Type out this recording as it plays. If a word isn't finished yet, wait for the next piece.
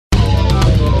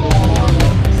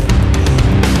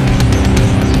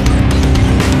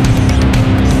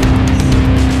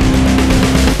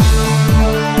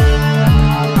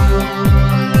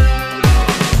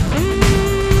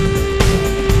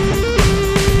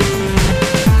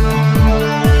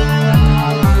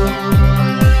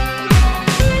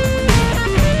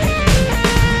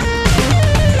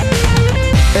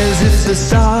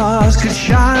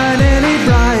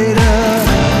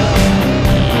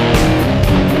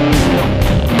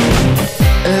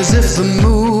as if the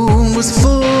moon was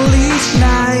full each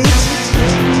night,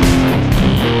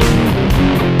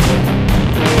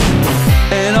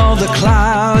 and all the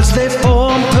clouds, they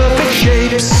form perfect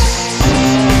shapes,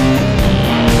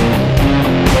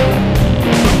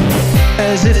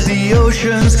 as if the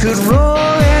oceans could roar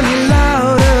any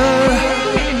louder.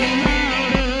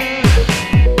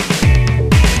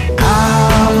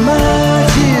 How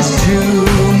much is too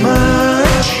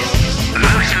much?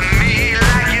 Looks to me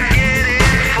like you're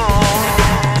getting full.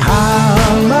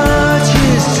 How much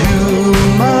is too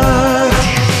much?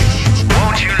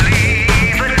 Won't you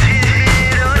leave a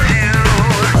tidbit or two?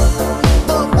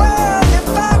 But when you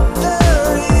factor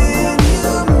in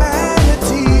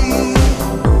humanity,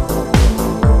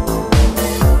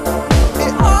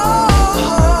 it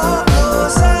all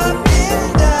goes up in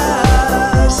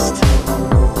dust.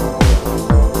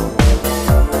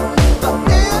 But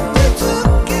if you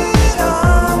took it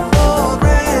all for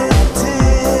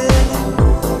granted,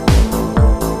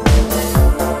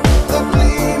 the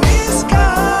gleam is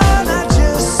gone, I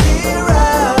just see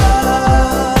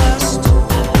rust.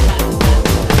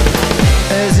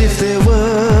 As if there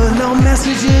were no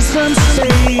messages from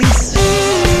space,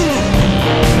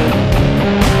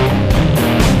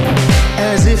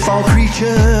 as if all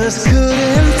creatures